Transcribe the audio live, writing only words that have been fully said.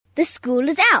The school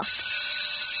is out,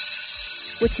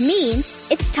 which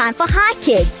means it's time for Hi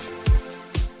Kids.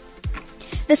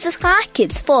 This is Hi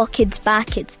Kids for Kids by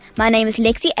Kids. My name is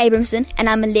Lyall Ramsden and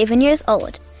I'm 11 years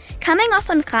old. Coming up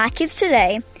on Hi Kids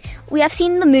today, we have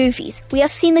seen the movies, we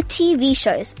have seen the TV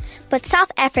shows, but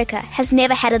South Africa has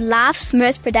never had a live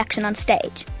Smurfs production on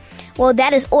stage. Well,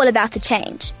 that is all about to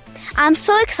change. I'm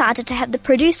so excited to have the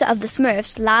producer of the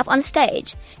Smurfs live on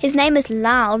stage. His name is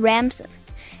Lyall Ramsden.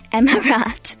 Am I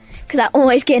right? Because I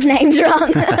always get names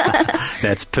wrong.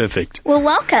 That's perfect. Well,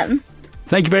 welcome.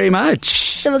 Thank you very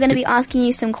much. So we're going to be asking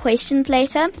you some questions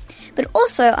later. But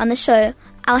also on the show,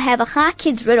 I'll have a Hi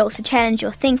Kids riddle to challenge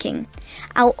your thinking.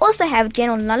 I'll also have a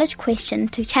general knowledge question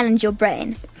to challenge your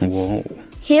brain. Whoa.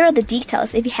 Here are the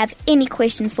details if you have any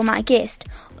questions for my guest,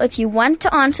 or if you want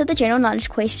to answer the general knowledge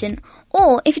question,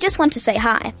 or if you just want to say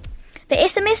hi. The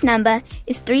SMS number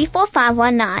is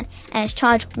 34519 and it's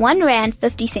charged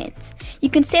R1.50. You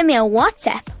can send me a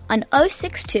WhatsApp on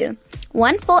 062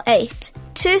 148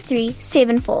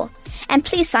 2374. And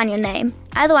please sign your name,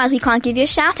 otherwise we can't give you a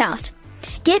shout out.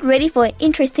 Get ready for an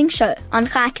interesting show on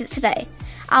Hi Kids today.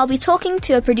 I'll be talking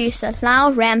to a producer,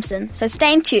 Lyall Ramsden, so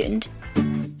stay tuned.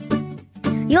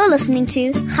 You're listening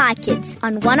to Hi Kids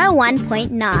on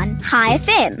 101.9 Hi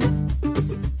FM.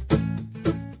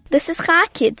 This is Hi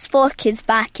Kids for Kids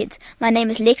by Kids. My name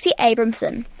is Lyall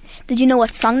Ramsden. Did you know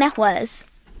what song that was,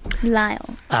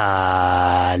 Lyall?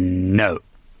 No.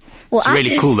 Well, It's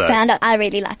really cool though. I found out I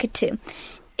really like it too.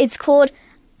 It's called,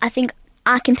 I think,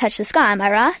 I Can Touch the Sky, am I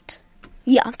right?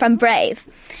 Yeah, from Brave.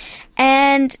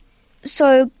 And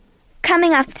so,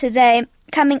 coming up,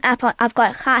 I've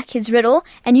got Hi Kids Riddle,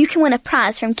 and you can win a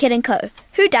prize from Kid & Co.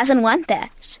 Who doesn't want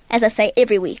that? As I say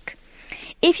every week.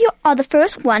 If you are the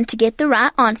first one to get the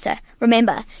right answer,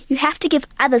 remember, you have to give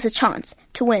others a chance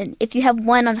to win if you have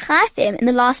won on Hi FM in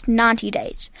the last 90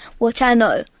 days, which I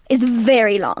know is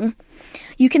very long.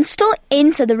 You can still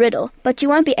enter the riddle, but you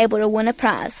won't be able to win a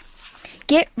prize.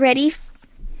 Get ready.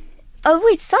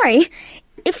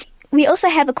 If we also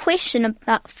have a question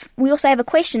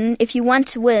if you want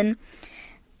to win.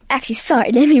 Actually,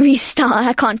 sorry, let me restart.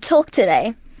 I can't talk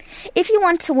today. If you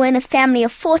want to win a family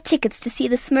of 4 tickets to see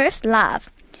the Smurfs live,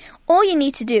 all you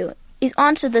need to do is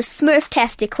answer the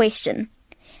Smurftastic question.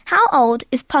 How old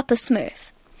is Papa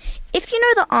Smurf? If you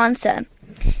know the answer,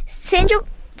 send your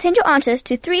answers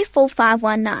to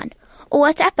 34519 or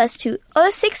WhatsApp us to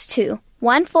 062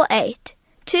 148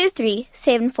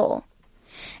 2374.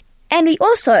 And we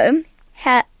also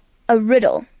have a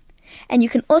riddle. And you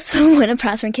can also win a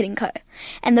prize from Kid & Co.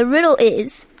 And the riddle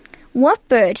is, what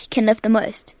bird can lift the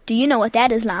most? Do you know what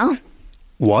that is, Lyall?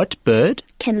 What bird?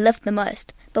 Can lift the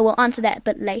most. But we'll answer that a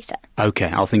bit later. Okay,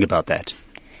 I'll think about that.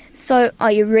 So,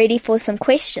 are you ready for some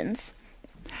questions?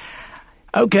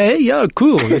 Okay, yeah,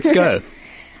 cool. Let's go.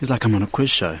 It's like I'm on a quiz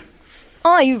show.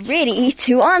 Are you ready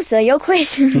to answer your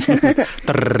questions?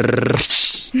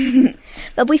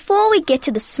 But before we get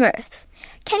to the Smurfs,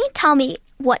 can you tell me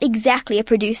what exactly a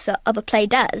producer of a play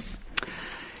does?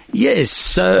 Yes,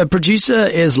 so a producer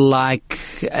is like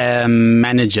a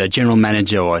manager, general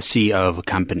manager or a CEO of a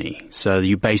company. So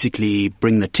you basically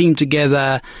bring the team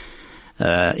together.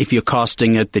 If you're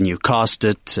casting it, then you cast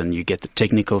it and you get the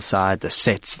technical side, the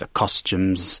sets, the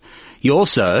costumes. You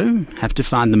also have to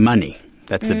find the money.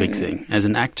 That's the big thing. As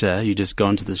an actor, you just go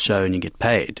onto the show and you get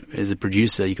paid. As a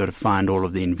producer, you got to find all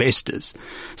of the investors.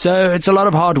 So it's a lot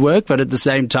of hard work, but at the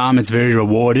same time, it's very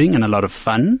rewarding and a lot of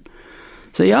fun.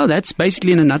 So yeah, that's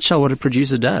basically in a nutshell what a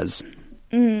producer does.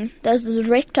 Does the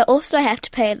director also have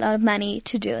to pay a lot of money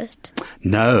to do it?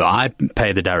 No, I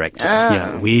pay the director.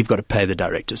 Yeah, we've got to pay the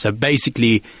director. So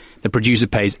basically, the producer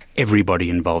pays everybody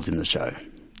involved in the show.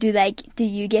 Do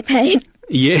you get paid?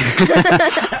 Yeah,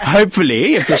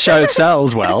 hopefully, if the show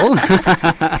sells well.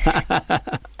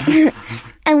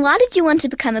 And why did you want to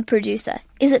become a producer?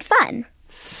 Is it fun?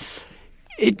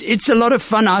 It's a lot of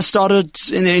fun. I started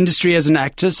in the industry as an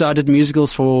actor, so I did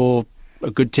musicals for a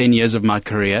good 10 years of my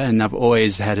career, and I've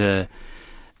always had an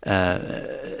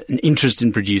interest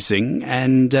in producing,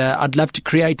 and I'd love to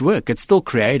create work. It's still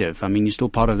creative. I mean, you're still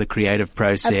part of the creative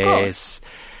process,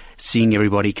 seeing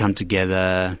everybody come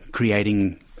together,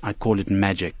 creating, I call it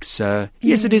magic. So,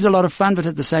 yes, it is a lot of fun, but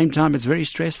at the same time, it's very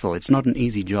stressful. It's not an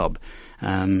easy job,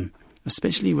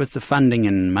 especially with the funding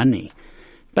and money.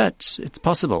 But it's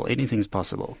possible. Anything's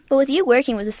possible. But with you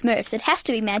working with the Smurfs, it has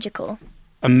to be magical.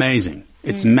 Amazing.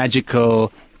 It's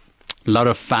magical, a lot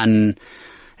of fun.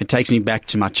 It takes me back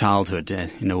to my childhood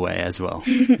in a way as well.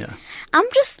 Yeah. I'm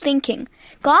just thinking,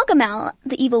 Gargamel,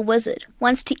 the evil wizard,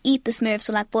 wants to eat the Smurfs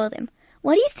or like boil them.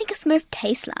 What do you think a Smurf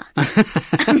tastes like?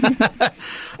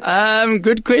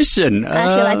 Good question.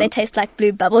 I feel like they taste like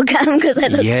blue bubble gum because they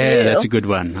look blue. That's a good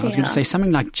one. I was going to say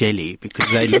something like jelly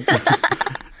because they look.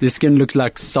 Their skin looks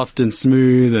like soft and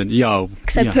smooth and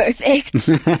perfect.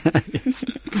 Yes.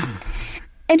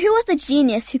 And who was the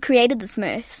genius who created the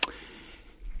Smurfs?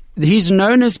 He's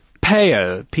known as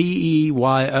Peyo,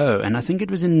 P-E-Y-O, and I think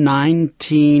it was in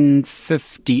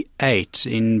 1958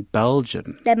 in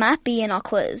Belgium. That might be in our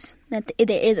quiz. There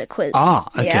is a quiz. Ah,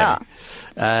 okay. Yeah.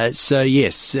 So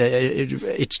yes,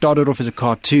 it started off as a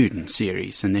cartoon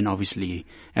series, and then obviously,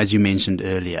 as you mentioned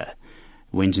earlier,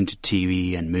 went into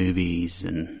TV and movies,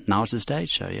 and now it's a stage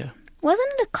show, yeah.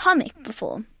 Wasn't it a comic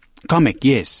before? Comic,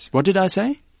 yes. What did I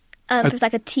say? It was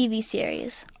like a TV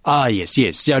series. Ah, yes.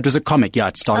 Yeah, it was a comic. Yeah,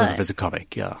 it started off as a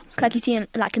comic, yeah. Like you see in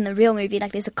the real movie,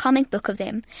 like there's a comic book of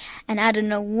them, and I don't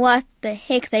know what the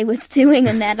heck they were doing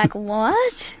in that. Like,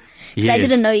 what? Yes. I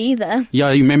didn't know either.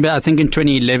 Yeah, you remember, I think in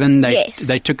 2011,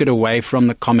 they took it away from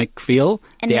the comic feel,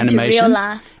 and the animation,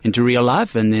 into real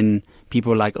life, and then people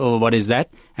were like, oh, what is that?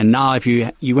 And now if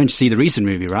you went to see the recent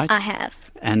movie, right? I have.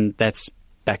 And that's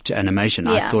back to animation.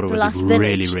 Yeah, I thought it was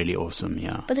really, really awesome,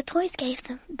 yeah. But the toys gave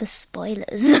them the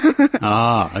spoilers.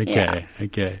 Okay.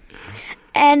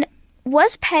 And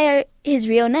was Peyo his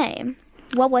real name?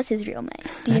 What was his real name?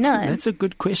 Do you know? That's a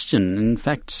good question. In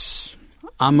fact,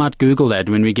 I might Google that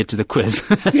when we get to the quiz.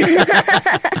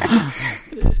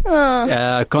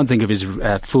 I can't think of his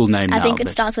full name now. I think it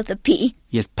starts with a P.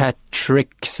 Yes,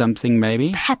 Patrick something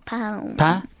maybe.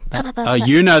 Pa? Oh,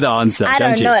 you know the answer, I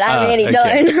don't you? know it. I really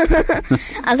don't.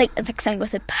 I think it's like something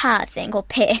with a pa, I think, or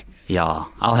pe. Yeah,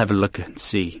 I'll have a look and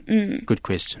see. Good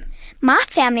question. My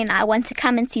family and I want to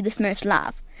come and see the Smurfs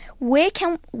live. Where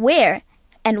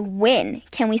and when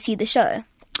can we see the show?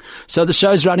 So the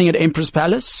show's running at Empress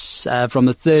Palace from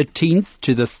the 13th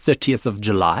to the 30th of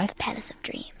July. The Palace of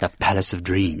Dreams. The Palace of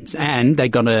Dreams. And they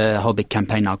got a whole big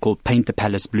campaign now called Paint the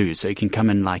Palace Blue. So you can come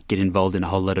and get involved in a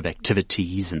whole lot of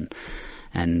activities and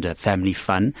family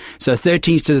fun. So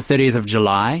 13th to the 30th of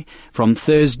July, from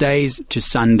Thursdays to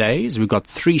Sundays. We've got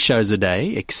 3 shows a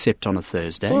day, except on a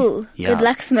Thursday. Ooh, good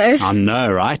luck, Smurfs. I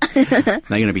know, right? They're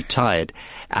going to be tired.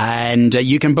 And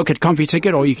you can book at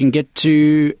CompuTicket, or you can get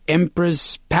to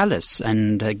Emperor's Palace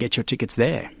and get your tickets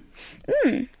there.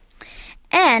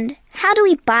 And how do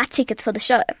we buy tickets for the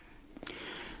show?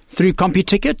 Through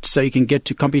CompuTicket, so you can get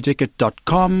to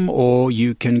computicket.com, or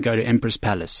you can go to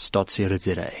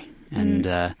empresspalace.co.za. And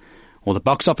or the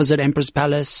box office at Empress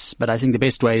Palace, but I think the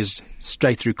best way is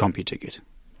straight through CompuTicket.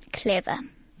 Clever.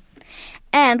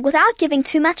 And without giving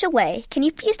too much away, can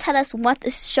you please tell us what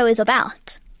this show is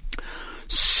about?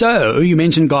 So, you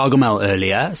mentioned Gargamel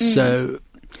earlier. So,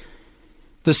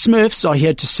 the Smurfs are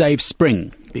here to save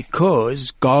spring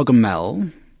because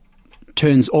Gargamel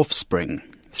turns off spring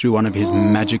through one of his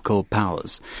magical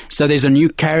powers. So there's a new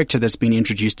character that's been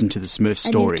introduced into the Smurf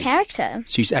story. A new character?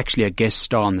 She's actually a guest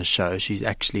star on the show. She's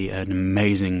actually an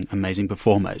amazing, amazing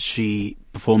performer. She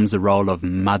performs the role of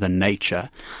Mother Nature.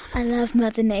 I love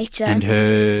Mother Nature. And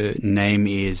her name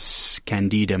is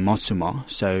Candida Mosumo.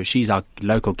 So she's our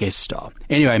local guest star.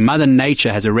 Anyway, Mother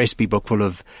Nature has a recipe book full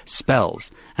of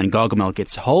spells. And Gargamel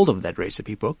gets hold of that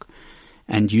recipe book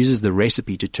and uses the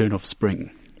recipe to turn off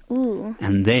spring. Ooh.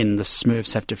 And then the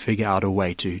Smurfs have to figure out a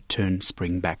way to turn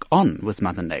spring back on with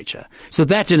Mother Nature. So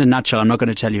that, in a nutshell, I'm not going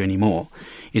to tell you any more,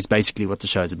 is basically what the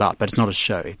show is about. But it's not a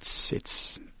show. It's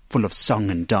full of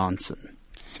song and dance.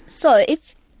 So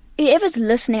if whoever's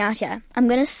listening out here, I'm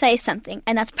going to say something,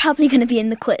 and that's probably going to be in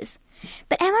the quiz.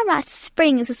 But am I right?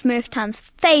 Spring is the Smurf time's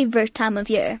favorite time of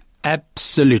year.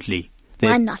 Absolutely.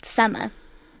 Why not summer?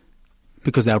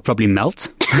 Because they'll probably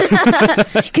melt.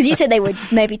 Because you said they would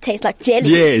maybe taste like jelly.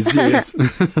 Yes.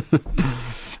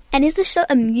 And is the show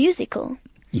a musical?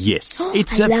 Yes.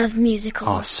 I love musicals.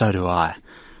 Oh, so do I.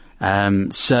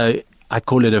 So I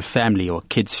call it a family or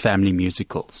kids' family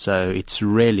musical. So it's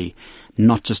really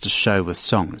not just a show with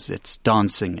songs. It's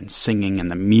dancing and singing, and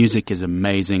the music is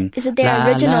amazing. Is it their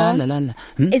original?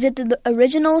 Is it the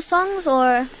original songs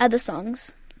or other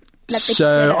songs?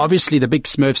 So obviously the big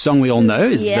Smurf song we all know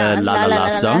is the La La La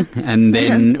song. And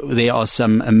then there are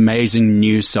some amazing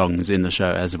new songs in the show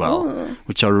as well,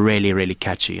 which are really, really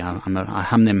catchy. I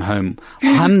hum them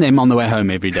on the way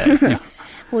home every day. Yeah.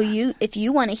 Well, if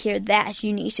you want to hear that,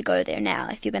 you need to go there now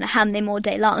if you're going to hum them all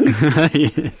day long.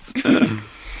 Yes.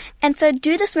 And so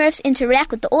do the Smurfs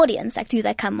interact with the audience? Like, do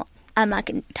they come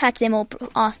touch them or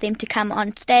ask them to come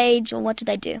on stage, or what do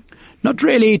they do? Not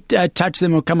really touch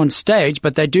them or come on stage,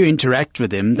 but they do interact with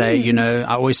them. They,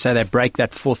 I always say they break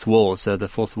that fourth wall. So the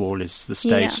fourth wall is the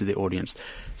stage to the audience.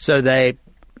 So they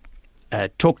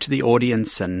talk to the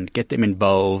audience and get them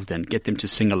involved and get them to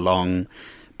sing along,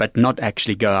 but not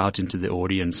actually go out into the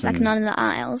audience. Like not in the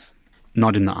aisles.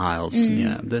 Not in the aisles,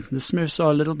 yeah. The Smurfs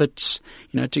are a little bit,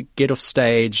 to get off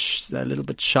stage, they're a little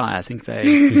bit shy. I think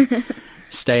they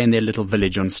stay in their little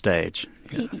village on stage.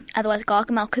 Yeah. Otherwise,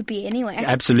 Gargamel could be anywhere.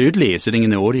 Absolutely, sitting in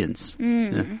the audience.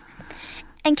 Yeah.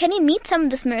 And can you meet some of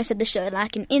the Smurfs at the show,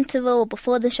 like in interval or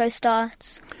before the show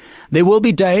starts? There will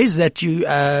be days that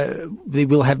they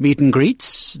will have meet and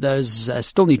greets. Those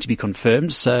still need to be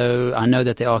confirmed. So I know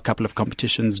that there are a couple of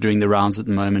competitions doing the rounds at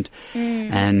the moment,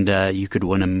 and you could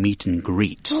win a meet and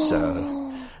greet.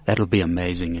 So that'll be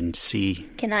amazing and see.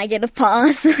 Can I get a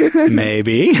pass?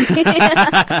 Maybe.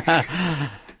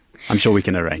 I'm sure we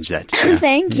can arrange that. Yeah.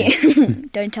 Thank you.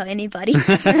 Don't tell anybody.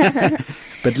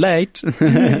 But late.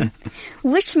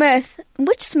 Which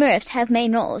Smurfs have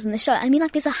main roles in the show? I mean,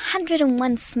 like, there's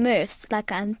 101 Smurfs.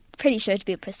 Like, I'm pretty sure to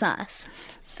be precise.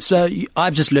 So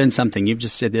I've just learned something. You've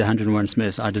just said there are 101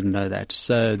 Smurfs. I didn't know that.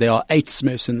 So there are 8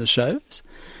 Smurfs in the show.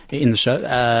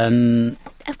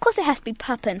 Of course, it has to be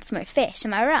Papa and Smurfette.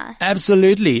 Am I right?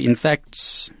 Absolutely. In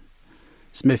fact,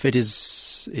 Smurfette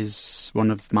is one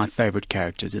of my favourite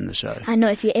characters in the show. I know,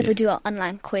 if you ever do an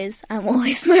online quiz, I'm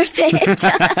always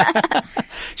Smurfette.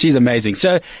 She's amazing.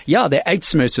 So, yeah, there are 8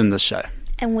 Smurfs in the show.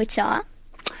 And which are?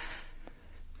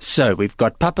 So, we've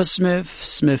got Papa Smurf,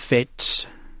 Smurfette,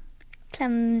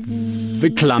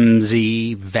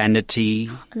 Clumsy, Vanity,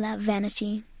 I love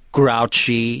Vanity.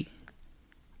 Grouchy.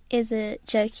 Is it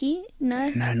Jokey? No?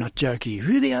 No, not Jokey.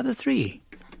 Who are the other 3?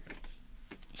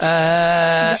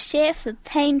 The chef, the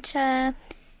painter.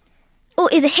 Oh,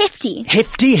 is it Hefty?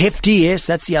 Hefty, yes,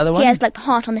 that's the other one. He has like the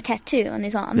heart on the tattoo on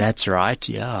his arm. That's right,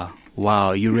 yeah.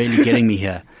 Wow, you're really getting me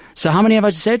here. So how many have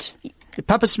I just said?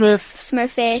 Papa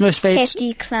Smurfette,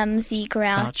 Hefty, Clumsy,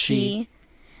 Grouchy,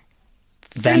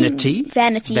 Vanity.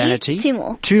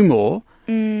 2 more.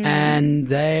 And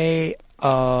they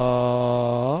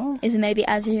are... Is it maybe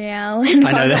Azrael and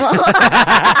I know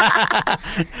that.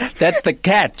 That's the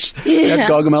cat. Yeah. That's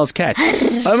Gargamel's cat.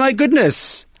 Oh my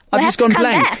goodness. I've just gone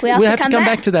blank. We'll have to come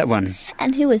back to that one.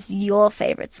 And who was your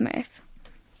favourite Smurf?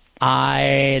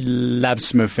 I love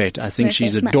Smurfette. I think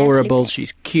she's adorable.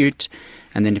 She's cute.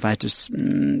 And then if I had to...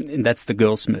 and that's the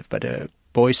girl Smurf. But a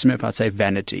boy Smurf, I'd say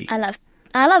Vanity. I love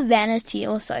Vanity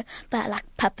also. But I like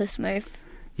Papa Smurf.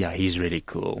 Yeah, he's really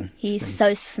cool. He's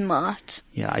so smart.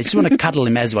 Yeah, I just want to cuddle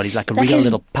him as well. He's like a real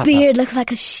little papa. His beard looks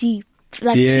like a sheep.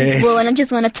 Like sheep's wool, and I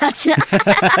just want to touch it.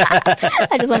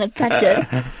 I just want to touch it.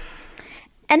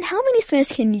 And how many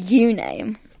Smurfs can you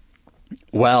name?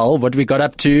 Well, what we got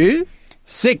up to?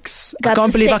 6. I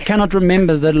can't believe 6. I cannot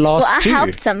remember the last 2. I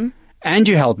helped them. And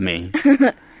you helped me.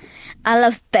 I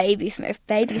love Baby Smurf.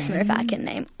 Baby Smurf I can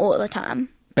name all the time.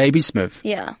 Baby Smurf?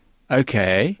 Yeah.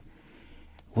 Okay.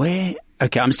 Where...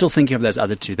 Okay, I'm still thinking of those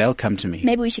other 2. They'll come to me.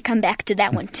 Maybe we should come back to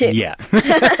that one too. Yeah.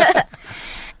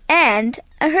 And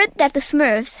I heard that the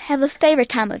Smurfs have a favourite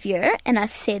time of year, and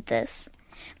I've said this.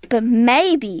 But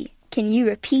maybe, can you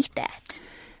repeat that?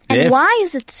 And why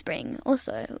is it spring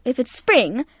also? If it's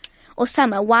spring or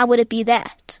summer, why would it be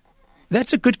that?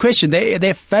 That's a good question.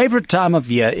 Their favourite time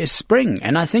of year is spring.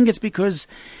 And I think it's because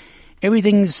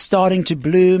everything's starting to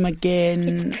bloom again.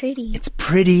 It's pretty. It's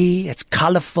pretty. It's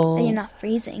colourful. And you're not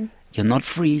freezing. You're not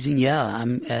freezing, yeah.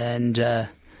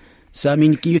 So, I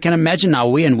mean, you can imagine now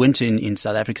we're in winter in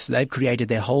South Africa, so they've created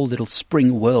their whole little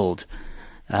spring world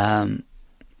at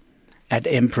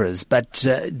Emperor's. But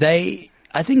I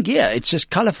think, it's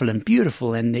just colourful and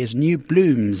beautiful, and there's new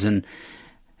blooms, and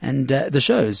the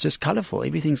show is just colourful.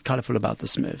 Everything's colourful about the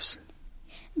Smurfs.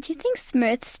 Do you think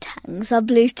Smurfs' tongues are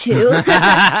blue too?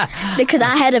 Because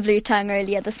I had a blue tongue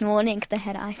earlier this morning because I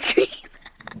had ice cream.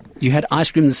 You had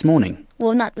ice cream this morning?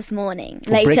 Well, not this morning.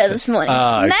 For later breakfast. This morning.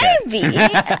 Oh, okay. Maybe.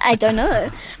 I don't know.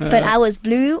 But I was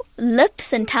blue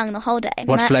lips and tongue the whole day.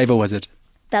 What flavour was it?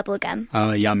 Bubblegum.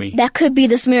 Oh, yummy. That could be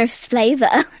the Smurf's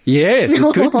flavour. Yes,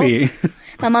 it could be.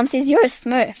 My mum says, you're a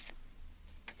Smurf.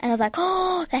 And I was like,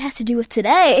 oh, that has to do with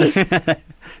today.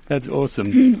 That's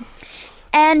awesome.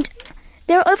 And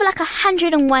there are over like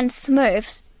 101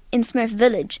 Smurfs in Smurf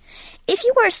Village. If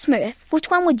you were a Smurf, which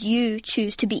one would you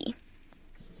choose to be?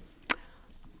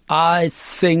 I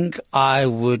think I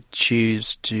would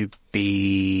choose to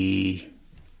be...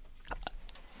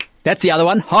 That's the other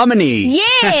one, Harmony.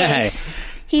 Yes!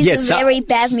 He's yes, very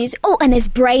bad music. Oh, and there's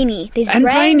Brainy.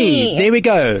 Brainy. There we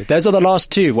go. Those are the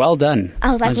last 2. Well done.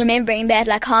 I was like remembering that,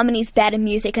 like Harmony's bad in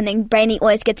music, and then Brainy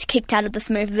always gets kicked out of the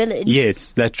Smurf Village.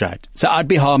 Yes, that's right. So I'd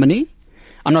be Harmony.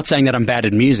 I'm not saying that I'm bad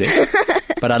at music,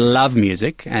 but I love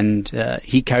music, and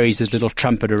he carries his little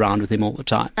trumpet around with him all the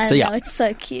time. I know, it's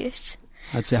so cute.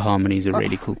 I'd say Harmony's a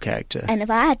really cool character. And if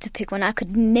I had to pick one, I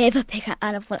could never pick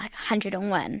out of like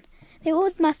 101. They're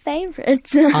all my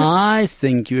favourites. I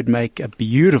think you would make a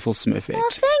beautiful Smurfette. Oh,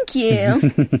 thank you.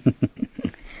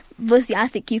 Bussy, I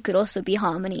think you could also be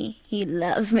Harmony. He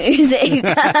loves music.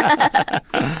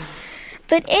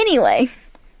 But anyway,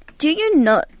 do you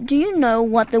know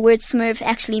what the word Smurf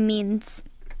actually means,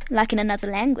 like in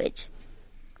another language?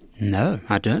 No,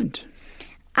 I don't.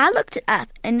 I looked it up,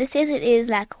 and it says it is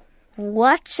like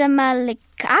whatchamalik.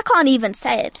 I can't even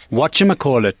say it.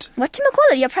 Whatchamacallit.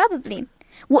 Whatchamacallit, yeah, probably.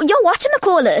 Well, you're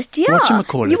whatchamacallit, yeah.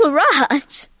 Whatchamacallit. You were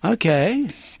right. Okay.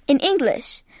 In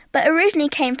English, but originally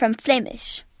came from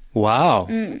Flemish. Wow.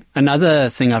 Another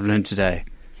thing I've learned today.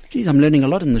 Geez, I'm learning a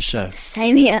lot in the show.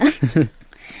 Same here.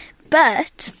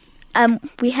 But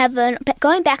we have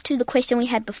going back to the question we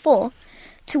had before,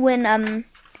 to win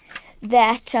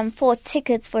that 4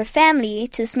 tickets for a family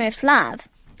to Smurfs Live.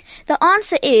 The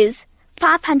answer is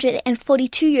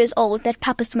 542 years old that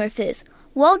Papa Smurf is.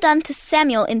 Well done to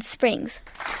Samuel in Springs.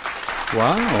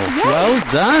 Wow. Yeah.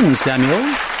 Well done,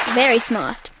 Samuel. Very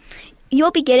smart.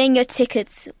 You'll be getting your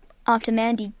tickets after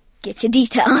Mandy gets your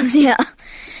details, yeah.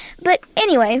 But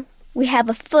anyway, we have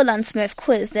a full-on Smurf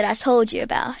quiz that I told you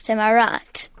about. Am I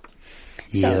right?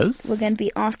 Yes. So we're going to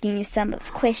be asking you some of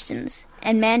the questions.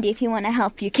 And Mandy, if you want to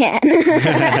help, you can.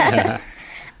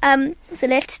 So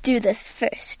let's do this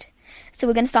first. So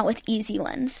we're going to start with easy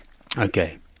ones.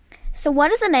 Okay. So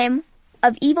what is the name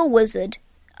of the evil wizard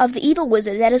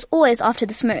that is always after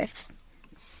the Smurfs?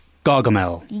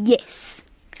 Gargamel. Yes.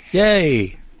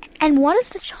 Yay. And what is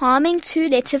the charming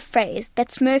 2-letter phrase that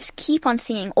Smurfs keep on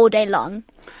singing all day long?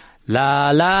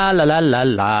 La la la la la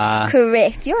la.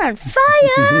 Correct. You're on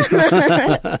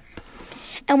fire.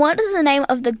 And what is the name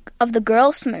of the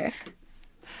girl Smurf?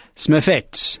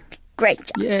 Smurfette. Great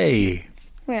job. Yay.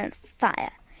 We're on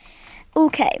fire.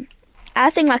 Okay.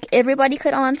 I think like everybody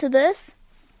could answer this.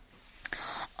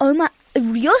 Oh my,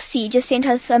 Yossi just sent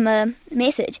us some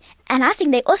message. And I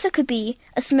think they also could be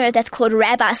a Smurf that's called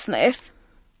Rabbi Smurf.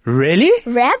 Really?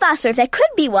 Rabbi Smurf, there could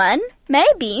be one.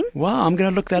 Maybe. Wow, I'm going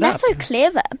to look that That's up. so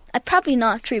clever. Probably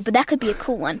not true, but that could be a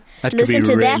cool one. That could Listen be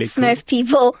to really that, Smurf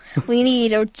people. We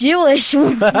need a Jewish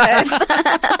Smurf.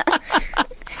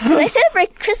 They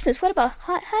celebrate Christmas. What about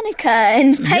Hanukkah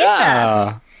and Pesach?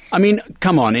 Yeah. I mean,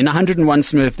 come on. In 101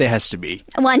 Smurf, there has to be.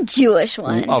 One Jewish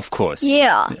one. Of course.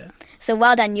 Yeah. So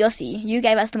well done, Yossi. You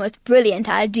gave us the most brilliant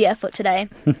idea for today.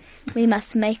 We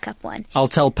must make up one. I'll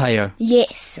tell Payo.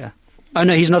 Yes. Yeah. Oh,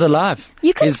 no, he's not alive.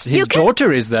 His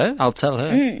daughter is, though. I'll tell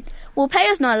her. Well,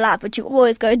 Payo's not alive, but you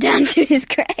always go down to his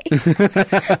grave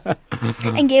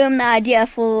and give him the idea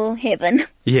for heaven.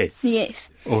 Yes. Yes.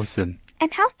 Awesome.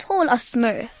 And how tall are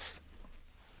Smurfs?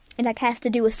 It like has to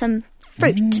do with some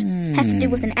fruit. Has to do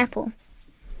with an apple.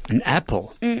 An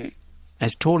apple?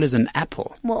 As tall as an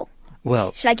apple?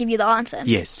 Well, should I give you the answer?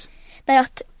 Yes. They are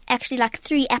actually like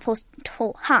 3 apples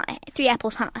high. 3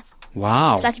 apples high.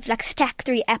 Wow. So like if you like stack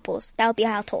 3 apples, that would be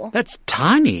how tall. That's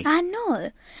tiny. I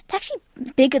know. It's actually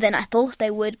bigger than I thought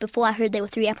they would before I heard they were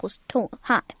 3 apples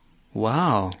high.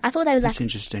 Wow. I thought they would That's like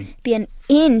interesting. be an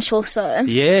inch or so.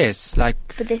 Yes, like...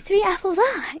 But they're 3 apples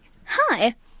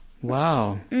high.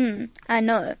 Wow. I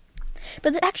know.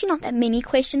 But there's actually not that many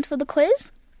questions for the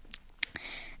quiz.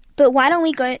 But why don't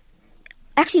we go...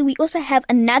 Actually, we also have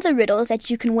another riddle that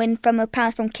you can win from a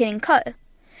prize from Kid & Co.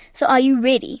 So are you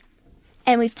ready?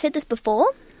 And we've said this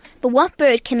before, but what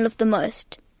bird can live the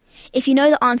most? If you know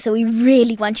the answer, we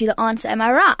really want you to answer. Am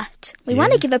I right? We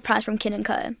want to give a prize from Kid &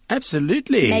 Co.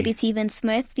 Absolutely. Maybe it's even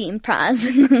Smurf-themed prize.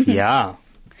 Yeah.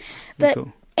 But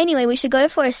cool. Anyway, we should go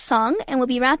for a song, and we'll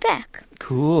be right back.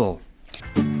 Cool.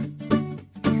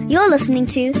 You're listening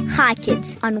to Hi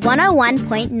Kids on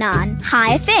 101.9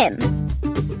 Hi FM.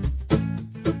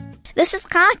 This is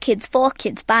Hi Kids, for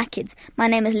kids, by kids. My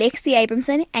name is Lexi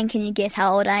Abramson, and can you guess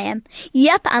how old I am?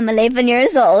 Yep, I'm 11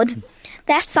 years old.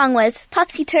 That song was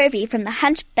Topsy Turvy from The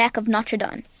Hunchback of Notre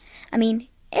Dame. I mean,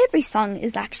 every song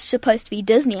is like supposed to be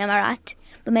Disney, am I right?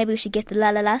 But maybe we should get the La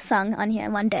La La song on here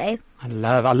one day. I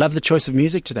love the choice of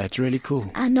music today. It's really cool.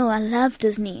 I know, I love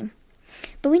Disney.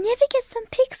 But we never get some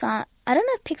Pixar. I don't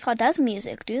know if Pixar does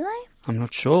music, do they? I'm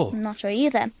not sure. I'm not sure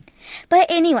either. But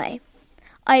anyway,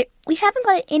 we haven't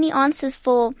got any answers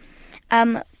for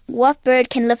what bird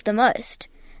can live the most.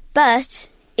 But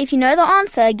if you know the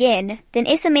answer again, then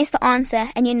SMS the answer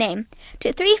and your name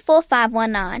to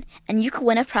 34519 and you could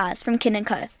win a prize from Kid &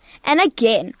 Co. And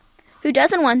again, who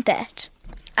doesn't want that?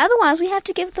 Otherwise, we have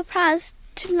to give the prize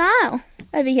to Lyall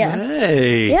over here.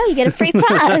 Hey. Yeah, you get a free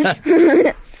prize.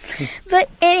 But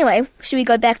anyway, should we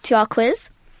go back to our quiz?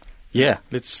 Yeah,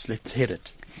 let's hit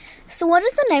it. So what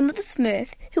is the name of the Smurf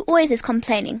who always is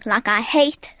complaining, like I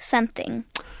hate something?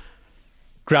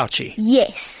 Grouchy.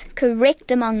 Yes, correct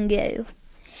among you.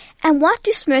 And what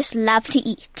do Smurfs love to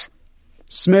eat?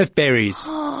 Smurf berries.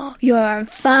 Oh, you're on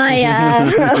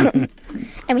fire.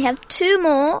 And we have 2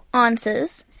 more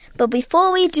answers. But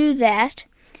before we do that,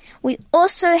 we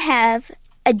also have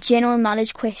a general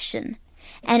knowledge question.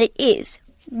 And it is,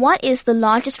 what is the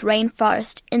largest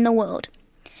rainforest in the world?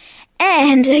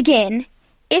 And again,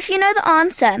 if you know the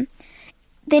answer,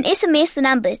 then SMS the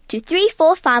number to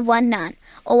 34519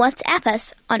 or WhatsApp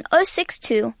us on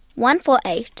 062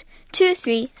 148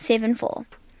 2374.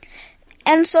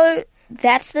 And so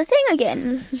that's the thing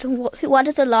again. What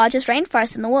is the largest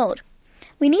rainforest in the world?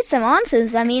 We need some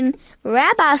answers. I mean,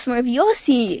 Rabbi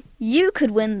Smurf, you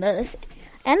could win this.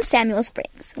 And Samuel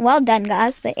Springs. Well done,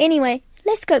 guys. But anyway,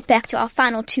 let's go back to our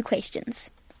final 2 questions.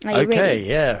 Are you ready? Okay,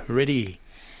 yeah, ready.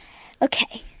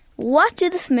 Okay. What do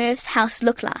the Smurfs' house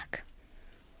look like?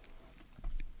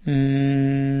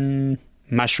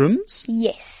 Mushrooms?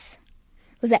 Yes.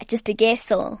 Was that just a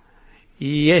guess or?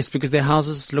 Yes, because their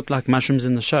houses look like mushrooms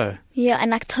in the show. Yeah,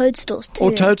 and like toadstools too.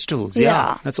 Or toadstools, yeah.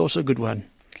 Yeah. That's also a good one.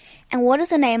 And what is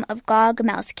the name of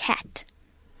Gargamel's cat?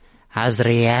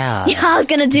 Azrael. Yeah, I was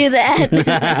going to do that.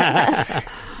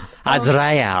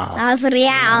 Azrael.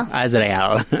 Azrael.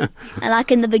 Azrael.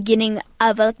 Like in the beginning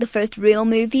of the first real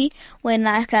movie, when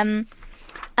like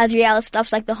Azrael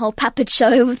stops like the whole puppet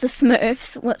show with the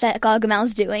Smurfs, what that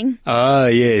Gargamel's doing. Oh,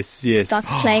 yes, yes. Starts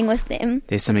playing with them.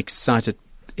 There's some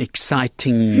exciting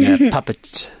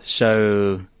puppet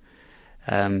show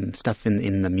stuff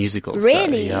in the musical.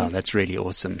 Really? So, yeah, that's really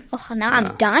awesome. Oh, now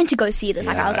I'm dying to go see this.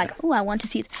 Like I was like, oh, I want to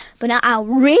see this. But now I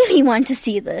really want to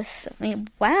see this. I mean,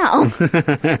 wow.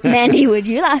 Mandy, would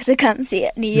you like to come see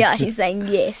it? Yeah, she's saying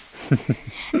yes.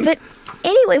 But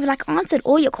anyway, we've like answered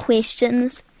all your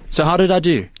questions. So how did I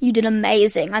do? You did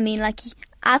amazing. I mean, like,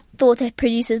 I thought that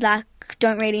producers like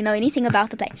don't really know anything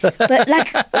about the play. But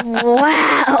like,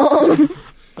 wow.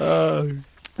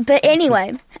 But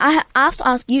anyway, I have to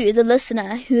ask you, the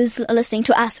listener who's listening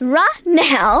to us right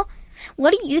now,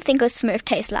 what do you think a Smurf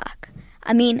tastes like?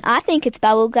 I mean, I think it's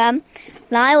bubblegum.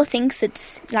 Lyall thinks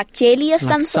it's like jelly of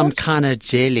some Some sort. kind of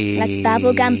jelly. Like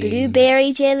bubblegum,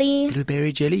 blueberry jelly.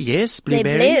 Blueberry jelly, yes. They're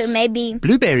Blueberries. blue, maybe.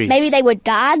 Blueberries. Maybe they were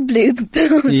dyed blue.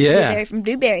 Yeah. From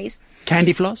blueberries.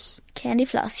 Candy floss. Candy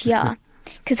floss, yeah.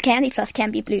 Because candy floss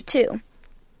can be blue too.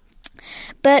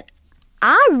 But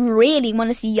I really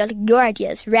want to see your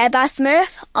ideas. Rabbi Smurf,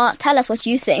 tell us what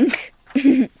you think.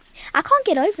 I can't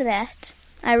get over that.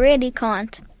 I really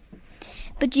can't.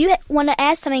 But do you want to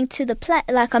add something to the play,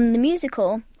 like the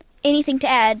musical? Anything to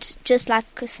add? Just like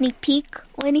a sneak peek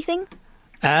or anything?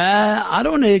 I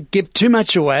don't want to give too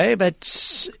much away,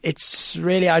 but it's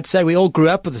really, I'd say we all grew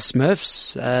up with the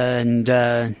Smurfs,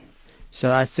 and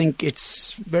so I think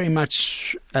it's very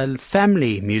much a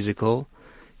family musical.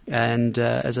 And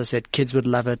as I said, kids would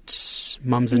love it,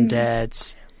 mums and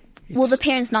dads. Will the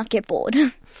parents not get bored?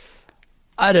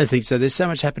 I don't think so. There's so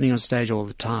much happening on stage all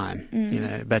the time, you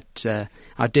know. But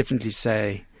I'd definitely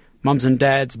say, mums and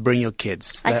dads, bring your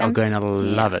kids. They are going to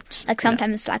love it. Like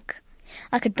sometimes, like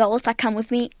adults, like come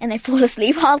with me and they fall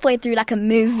asleep halfway through like a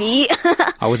movie.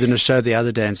 I was in a show the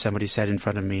other day and somebody sat in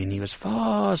front of me and he was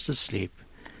fast asleep,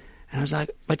 and I was like,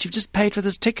 "But you've just paid for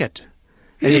this ticket."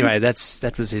 Anyway,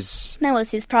 that was his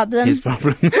problem. His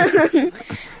problem.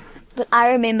 But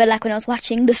I remember, like, when I was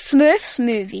watching the Smurfs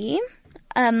movie,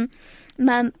 I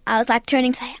was, like,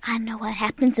 turning to say, I know what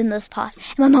happens in this part.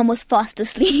 And my mom was fast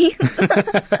asleep.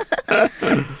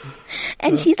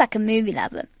 And she's, like, a movie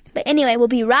lover. But anyway, we'll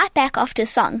be right back after a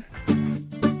song.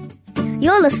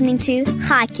 You're listening to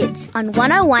Hi Kids on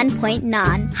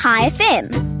 101.9 Hi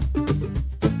FM.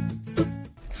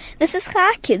 This is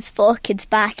Hi Kids, for kids,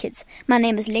 by kids. My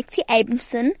name is Lexi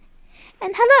Abramson,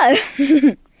 and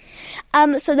hello.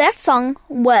 So that song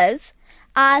was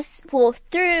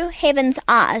Through Heaven's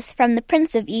Eyes from the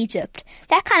Prince of Egypt.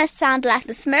 That kind of sounded like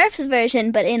the Smurfs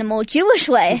version, but in a more Jewish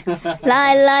way.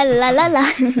 La la la la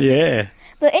la. Yeah.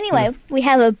 But anyway, we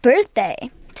have a birthday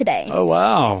today. Oh,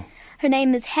 wow. Her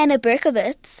name is Hannah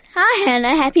Berkowitz. Hi,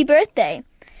 Hannah. Happy birthday.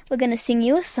 We're going to sing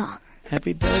you a song.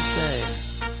 Happy birthday.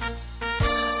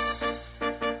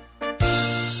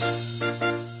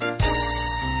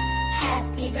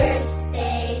 Happy birthday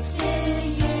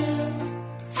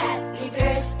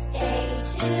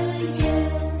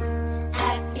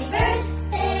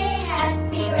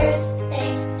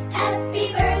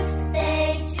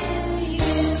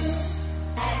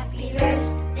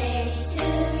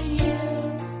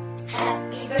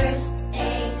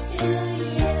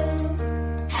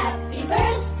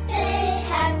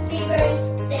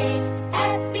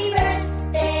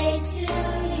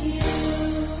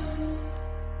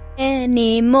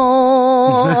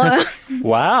anymore.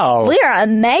 Wow. We're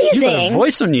amazing. You got a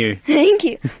voice on you. Thank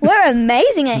you. We're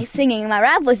amazing at singing. My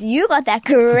rap voice, you got that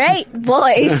great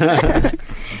voice.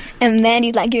 And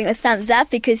Mandy's like giving a thumbs up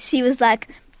because she was like,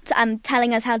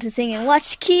 telling us how to sing in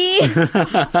watch key.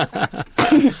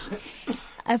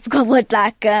 I forgot what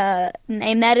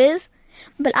name that is.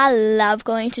 But I love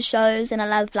going to shows and I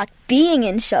love like being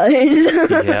in shows.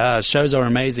 Yeah, shows are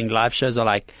amazing. Live shows are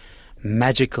like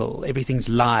magical. Everything's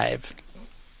live.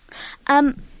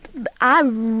 We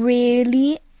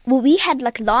had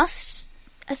like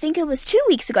I think it was 2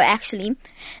 weeks ago actually,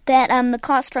 that the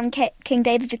cast from King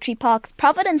David Victory Park's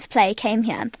Providence play came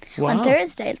here on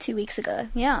Thursday 2 weeks ago.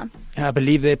 Yeah. I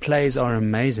believe their plays are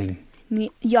amazing.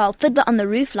 Yeah, Fiddler on the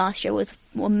Roof last year was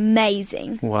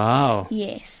amazing. Wow.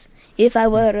 Yes. If I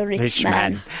were a rich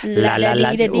man. La la la.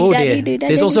 Oh dear.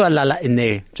 There's also a la la in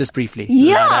there, just briefly.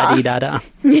 Yeah. La da da.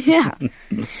 Yeah.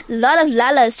 A lot of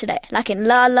lalas today, like in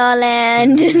La La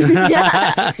Land.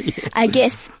 Yes. I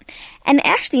guess. And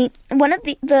actually, one of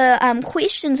the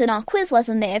questions in our quiz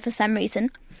wasn't there for some reason.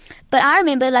 But I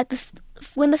remember like I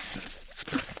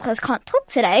can't talk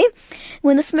today.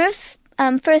 When the Smurfs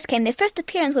first came, their first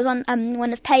appearance was on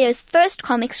one of Peyo's first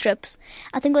comic strips.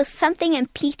 I think it was Something in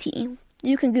PT.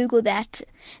 You can Google that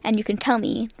and you can tell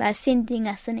me by sending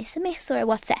us an SMS or a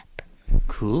WhatsApp.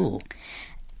 Cool.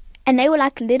 And they were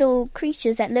like little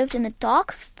creatures that lived in a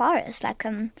dark forest, like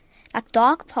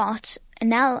dark part, and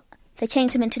now they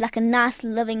changed them into like a nice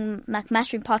living like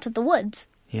mushroom part of the woods.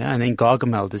 Yeah, and then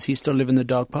Gargamel, does he still live in the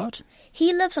dark part?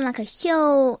 He lives on like a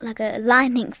hill, like a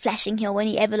lightning flashing hill when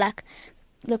you ever like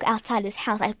look outside his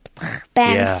house, like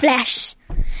bang, flash.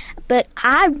 But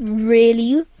I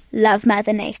really love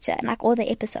Mother Nature and like all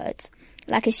the episodes.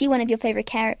 Like, is she one of your favorite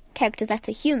characters that's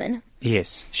a human?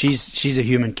 Yes, she's a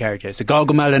human character. So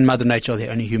Gargamel and Mother Nature are the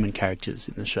only human characters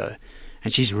in the show.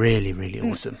 And she's really, really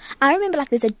awesome. I remember like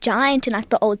there's a giant in like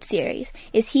the old series.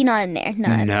 Is he not in there?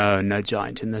 No. No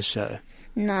giant in the show.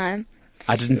 No.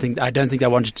 I don't think they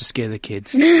wanted to scare the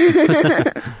kids.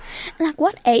 Like,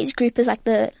 what age group is like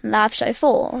the live show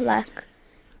for? Like,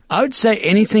 I would say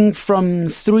anything from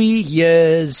 3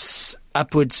 years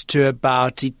upwards to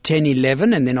about 10,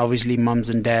 11, and then obviously mums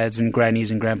and dads and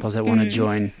grannies and grandpas that want to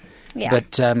join. Yeah.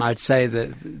 But I'd say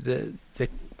the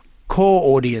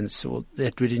core audience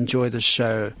that would enjoy the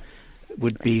show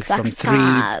would be like from 3,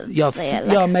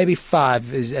 5, maybe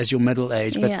 5 as your middle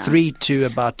age, but 3 to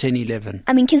about 10, 11.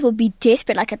 I mean, kids will be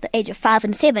desperate like at the age of 5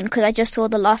 and 7 because I just saw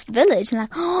The Lost Village and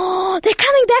like, oh, they're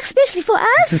coming back especially for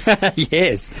us.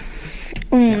 Yes.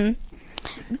 Yeah.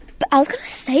 But I was going to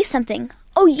say something.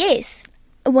 Oh, yes.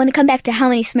 I want to come back to how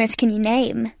many Smurfs can you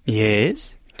name?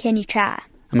 Yes. Can you try?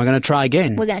 Am I going to try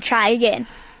again? We're going to try again.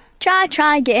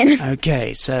 Try again.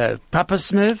 Okay, so Papa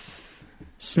Smurf,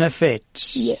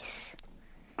 Smurfette. Yes.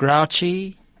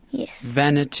 Grouchy. Yes.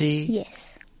 Vanity.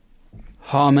 Yes.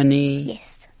 Harmony.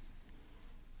 Yes.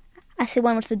 I said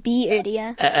one with the B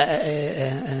earlier.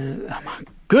 Oh my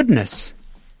goodness.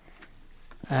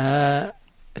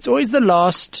 It's always the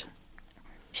last.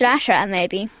 Should I try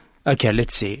maybe? Okay,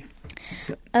 let's see.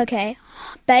 Okay.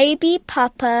 Baby,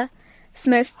 Papa,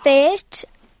 Smurfette.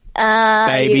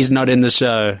 Baby's not in the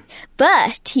show.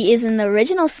 But he is in the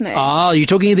original Smurfs. Oh, you're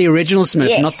talking of the original Smurfs,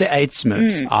 yes. not the 8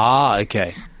 Smurfs. Ah,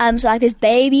 okay. So like there's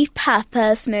Baby,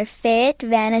 Papa, Smurfette,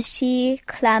 Vanity,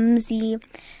 Clumsy,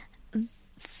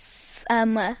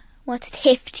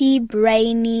 Hefty,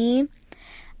 Brainy,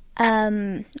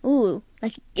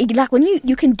 like when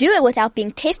you can do it without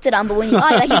being tested on, but when you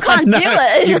are, like you can't No, do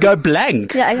it. You go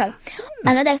blank. Yeah, okay.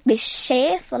 I know that there's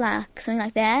Chef or like something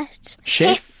like that.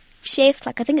 Chef,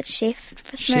 like I think it's Chef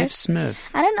for Smurf. Chef Smurf.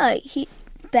 I don't know.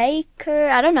 Baker,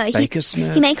 I don't know. Baker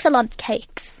Smurf. He makes a lot of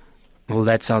cakes. Well,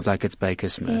 that sounds like it's Baker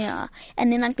Smurf. Yeah.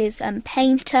 And then like there's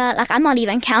Painter. Like I'm not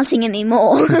even counting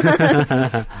anymore.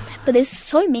 But there's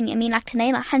so many. I mean, like to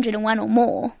name 101 or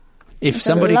more. If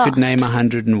somebody could name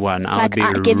 101, I would be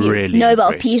I'd give you really Nobel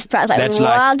impressed. Peace Prize. Like, That's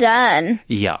well done.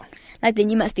 Yeah. Like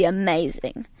then you must be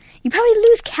amazing. You probably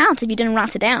lose count if you didn't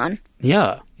write it down.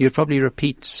 Yeah. You'd probably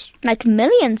repeat. Like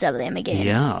millions of them again.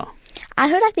 Yeah. I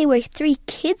heard like there were 3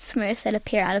 kid Smurfs that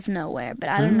appear out of nowhere, but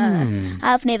I don't know.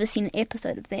 I've never seen an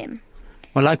episode of them.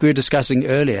 Well, like we were discussing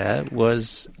earlier,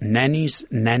 was Nanny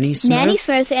Smurf. Nanny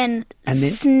Smurf and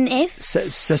then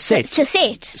Suzette Smurf.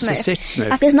 Suzette Smurf.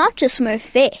 Like there's not just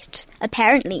Smurfette,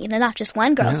 apparently. They're not just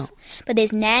one girl. No. But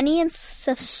there's Nanny and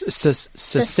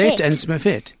Suzette and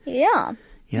Smurfette. Yeah.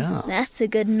 Yeah. That's a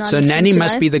good knowledge. So Nanny to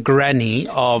must know. be the granny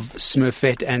of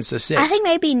Smurfette and Suzette. I think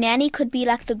maybe Nanny could be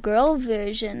like the girl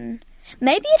version.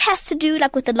 Maybe it has to do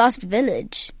like with the Lost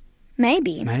Village.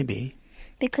 Maybe. Maybe.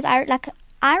 Because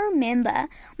I remember, I'm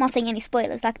not saying any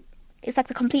spoilers, like it's like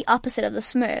the complete opposite of the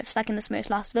Smurfs, like in the Smurfs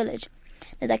Last Village.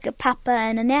 They're like a papa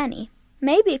and a nanny.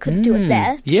 Maybe it could do with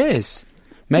that. Yes.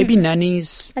 Maybe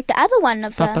nanny's like the other one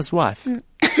of papa's wife.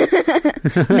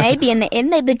 Maybe in the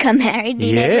end they become married.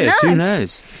 You never know. Who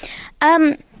knows?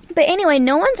 But anyway,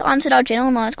 no one's answered our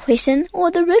general knowledge question or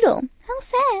the riddle. How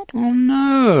sad. Oh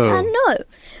no. I know.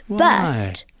 Why?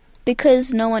 But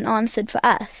because no one answered for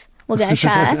us, we're going to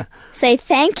try say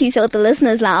thank you to all the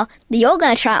listeners, Lyall. You're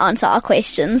going to try answer our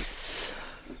questions.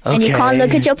 Okay. And you can't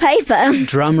look at your paper.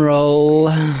 Drum roll.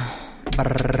 I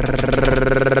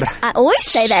always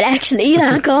say that actually.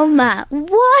 Like, oh my,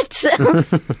 what?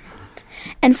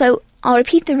 And so I'll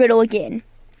repeat the riddle again.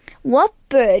 What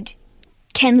bird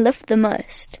can lift the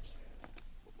most?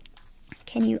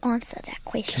 Can you answer that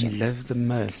question? Can live the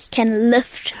most. Can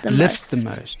lift the most. Lift the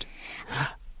most.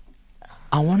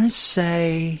 I want to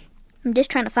say... I'm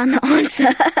just trying to find the answer.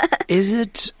 Is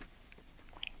it...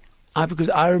 because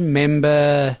I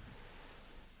remember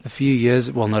a few years...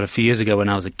 Well, not a few years ago when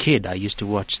I was a kid, I used to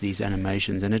watch these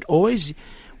animations and it always...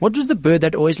 What was the bird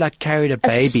that always like carried a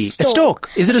baby? Stork. A stork.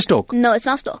 Is it a stork? No, it's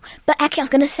not stork. But actually I was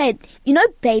going to say, you know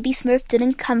Baby Smurf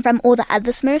didn't come from all the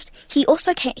other Smurfs?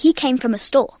 He came from a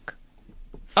stork.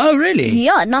 Oh, really?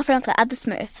 Yeah, not from the other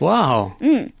Smurfs. Wow.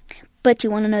 But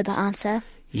you want to know the answer?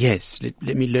 Yes,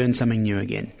 let me learn something new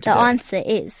again today. The answer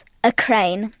is a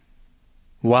crane.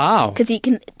 Wow. Because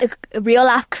the real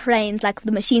life cranes, like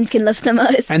the machines can lift the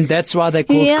most. And that's why they're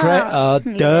called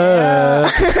crane. Duh.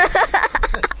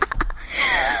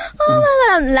 Oh my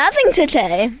god, I'm loving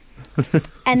today.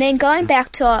 And then going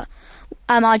back to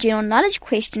our general knowledge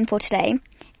question for today.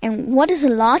 And what is the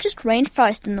largest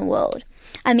rainforest in the world?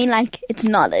 I mean, like, it's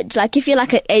knowledge. Like, if you're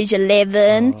like at age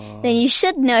 11, then you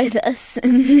should know this.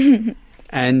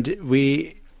 And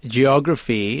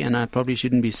geography, and I probably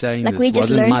shouldn't be saying like, this, we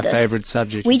just wasn't my this. favorite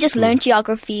subject. We just learned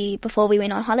geography before we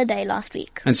went on holiday last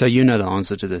week. And so you know the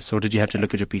answer to this, or did you have to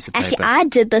look at your piece of paper?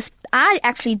 Actually, I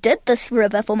actually did this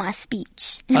river for my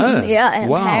speech. Oh, yeah,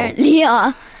 wow. apparently,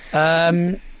 yeah.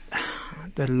 The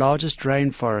largest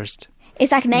rainforest.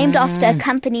 It's like named after a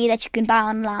company that you can buy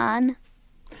online.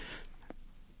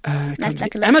 That's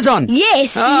like Amazon.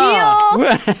 Yes. Oh.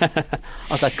 Yeah. I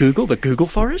was like, Google, the Google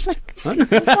forest?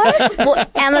 Forest? Well,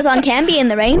 Amazon can be in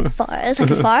the rainforest,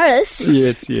 like a forest.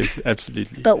 Yes,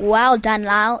 absolutely. But well done,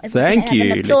 Lyall. If Thank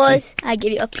you. An applause. I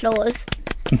give you applause.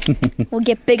 We'll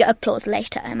get bigger applause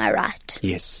later. Am I right?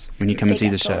 Yes, when you come and see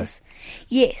the show.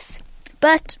 Yes.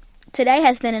 But today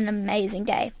has been an amazing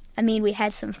day. I mean, we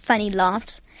had some funny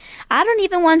laughs. I don't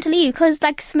even want to leave because it's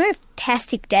like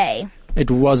Smurf-tastic day. It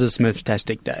was a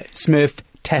Smurf-tastic day.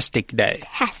 Smurf-tastic day.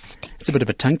 Tastic. It's a bit of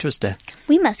a tongue twister.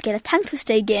 We must get a tongue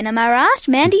twister again, am I right,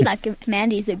 Mandy? Like,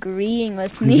 Mandy's agreeing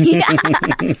with me.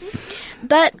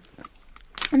 But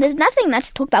there's nothing much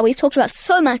to talk about. We've talked about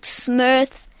so much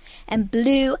Smurfs and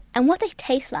Blue and what they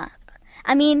taste like.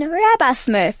 I mean, Rabbi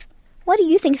Smurf, what do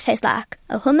you think it tastes like?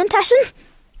 A Hummentaschen?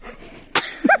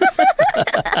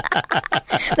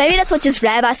 Maybe that's what just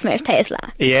Rabbi Smurf tastes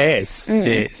like. Yes,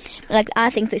 yes. Like, I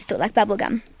think they still like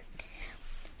bubblegum.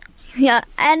 Yeah,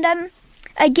 and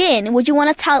again, would you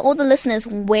want to tell all the listeners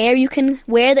where the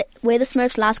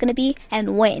Smurfs Live's going to be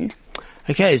and when?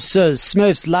 Okay, so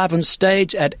Smurfs live on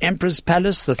stage at Emperor's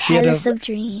Palace, the Palace of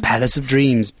Dreams. Palace of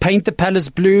Dreams. Paint the Palace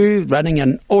blue, running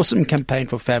an awesome campaign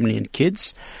for family and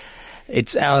kids.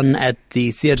 It's on at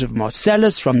the Theatre of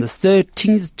Marcellus from the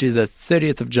 13th to the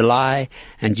 30th of July,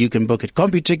 and you can book at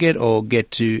CompuTicket or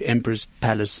get to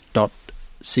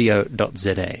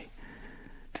emperorspalace.co.za.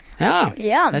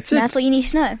 Yeah, that's it. That's what you need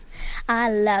to know. I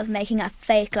love making a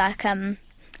fake like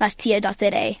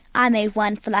 .co.za. I made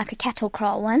one for like a cattle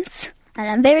crawl once, and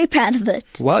I'm very proud of it.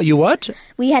 Well, you what?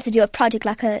 We had to do a project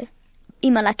like a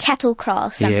cattle crawl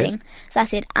or something. Yes. So I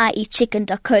said, I eat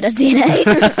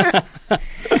chicken.co.za.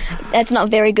 That's not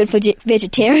very good for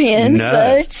vegetarians, No.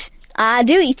 but I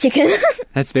do eat chicken.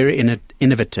 That's very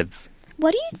innovative.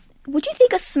 Would you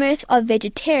think a Smurf are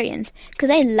vegetarians? Because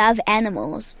they love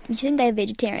animals. Do you think they're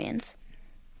vegetarians?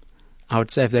 I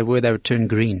would say if they were, they would turn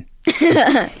green.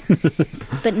 But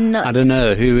no. I don't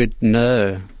know. Who would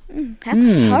know?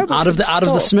 That's horrible. Out of the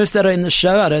Smurfs that are in the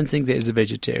show, I don't think there's a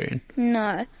vegetarian.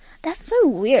 No. That's so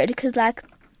weird because, like,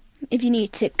 if you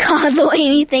need to carve or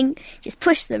anything, just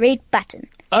push the red button.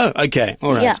 Oh, okay.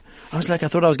 All right. Yeah. I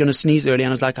thought I was going to sneeze earlier, and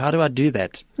I was like, how do I do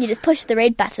that? You just push the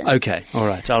red button. Okay. All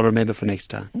right. I'll remember for next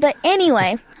time. But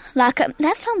anyway, like,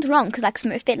 that sounds wrong because, like,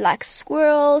 Smurf, they're like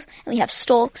squirrels and we have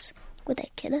storks. Would they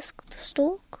kill a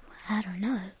stork? I don't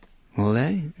know. Will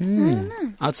they? I don't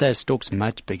know. I'd say a stork's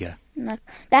much bigger. Like,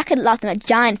 that could last them a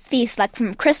giant feast, like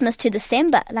from Christmas to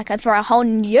December, like for a whole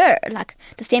year, like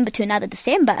December to another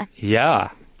December. Yeah.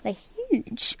 Like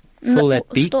huge. Full that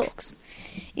beak. Stalks.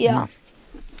 Yeah.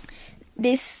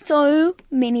 There's so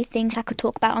many things I could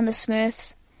talk about on the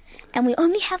Smurfs, and we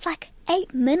only have like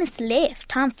 8 minutes left.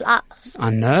 Time flies.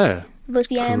 I know.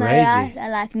 Was am I right? I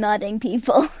like nodding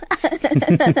people.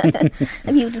 And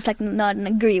people just like nod and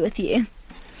agree with you.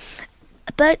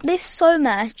 But there's so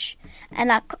much. And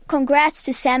like, congrats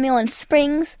to Samuel in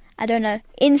Springs. I don't know,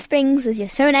 in Springs is your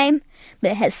surname,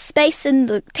 but it has space in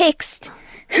the text.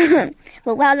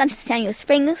 Well, well done to Samuel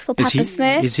Springs for Papa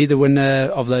Smurf. Is he the winner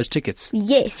of those tickets?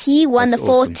 Yes, he won the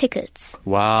 4 tickets.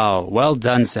 Wow, well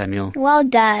done, Samuel. Well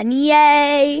done,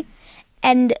 yay.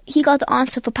 And he got the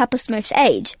answer for Papa Smurf's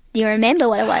age. Do you remember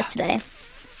what it was today?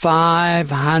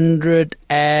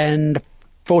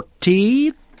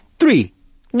 543.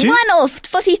 1 off,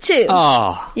 42.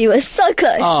 Oh. You were so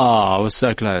close. Oh, I was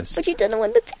so close. But you didn't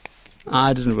win the tickets.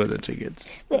 I didn't win the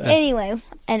tickets. But anyway,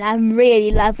 and I'm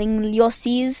really loving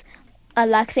Yossi's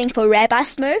thing for Rabbi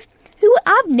Smurf, who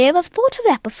I've never thought of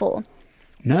that before.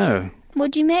 No.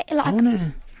 Would you make, like,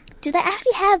 do they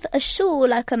actually have a shul,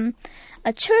 like a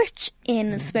church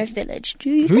in Smurf Village? Do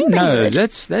you think they would?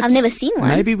 That's I've never seen one.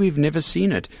 Maybe we've never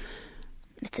seen it.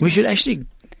 We should actually...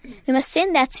 We must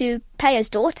send that to Payo's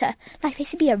daughter. Like, there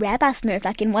should be a Rabbi Smurf,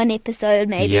 like, in one episode,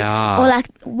 maybe. Yeah. Or, like,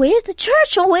 where's the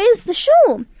church or where's the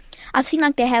shul? I've seen,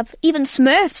 like, they have... Even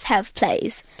Smurfs have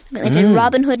plays. Like, they did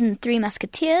Robin Hood and Three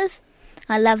Musketeers.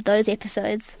 I love those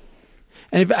episodes.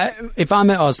 And if I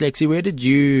may ask, Lexi, where did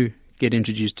you get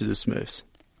introduced to the Smurfs?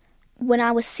 When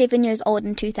I was 7 years old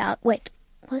in 2000... Wait,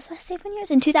 was I 7 years?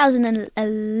 In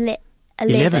 2011.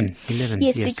 11,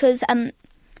 yes, because...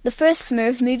 the first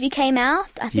Smurf movie came out,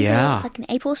 I think it was like in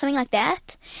April or something like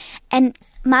that. And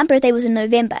my birthday was in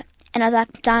November. And I was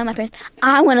like, telling my parents,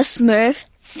 I want a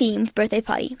Smurf-themed birthday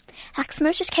party. Like,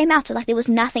 Smurf just came out, so like there was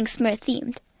nothing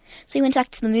Smurf-themed. So we went like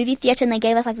to the movie theatre and they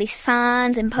gave us like these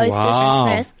signs and posters from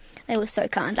Smurfs. They were so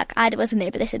kind. Like, I wasn't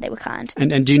there, but they said they were kind.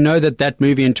 And do you know that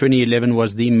movie in 2011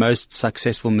 was the most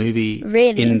successful movie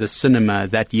in the cinema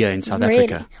that year in South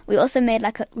Africa? We also made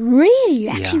like really?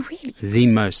 The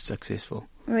most successful.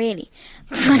 Really?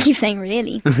 I keep saying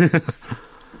really.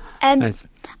 And nice.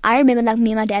 I remember like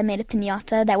me and my dad made a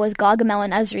piñata that was Gargamel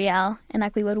and Azrael, and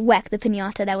like we would whack the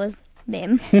piñata that was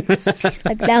them.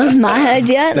 Like, that was my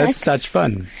idea. That's such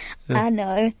fun. I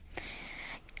know.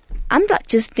 I'm like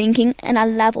just thinking, and I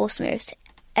love all Smurfs.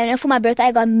 And for my birthday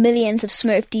I got millions of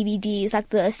Smurf DVDs, like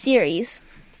the series.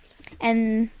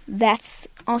 And that's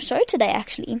our show today,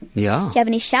 actually. Yeah. Do you have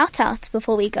any shout-outs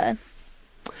before we go?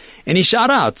 Any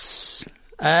shout-outs?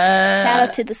 Shout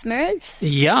out to the Smurfs.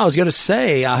 Yeah, I was going to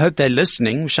say, I hope they're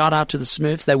listening. Shout out to the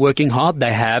Smurfs. They're working hard.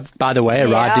 They have, by the way,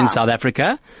 arrived in South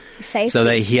Africa. Safely. So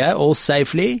they're here all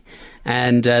safely.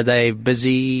 And they're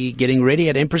busy getting ready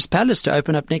at Empress Palace to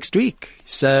open up next week.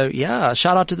 So, yeah,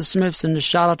 shout out to the Smurfs and a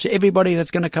shout out to everybody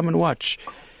that's going to come and watch.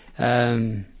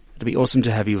 It'll be awesome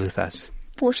to have you with us.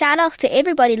 Well, shout out to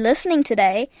everybody listening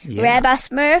today. Yeah. Rabbi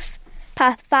Smurf,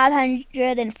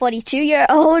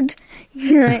 542-year-old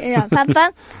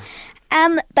Papa.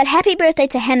 But happy birthday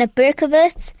to Hannah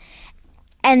Berkowitz.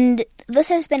 And this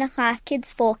has been a Chai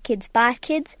Kids for Kids by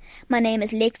Kids. My name is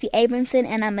Lexi Abramson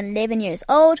and I'm 11 years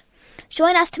old.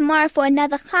 Join us tomorrow for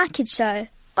another Chai Kids show,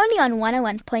 only on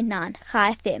 101.9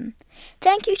 Chai FM.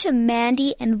 Thank you to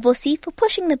Mandy and Vussi for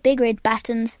pushing the big red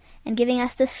buttons and giving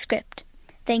us the script.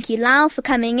 Thank you, Lyall, for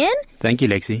coming in. Thank you,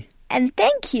 Lexi. And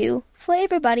thank you for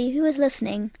everybody who is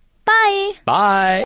listening. Bye. Bye.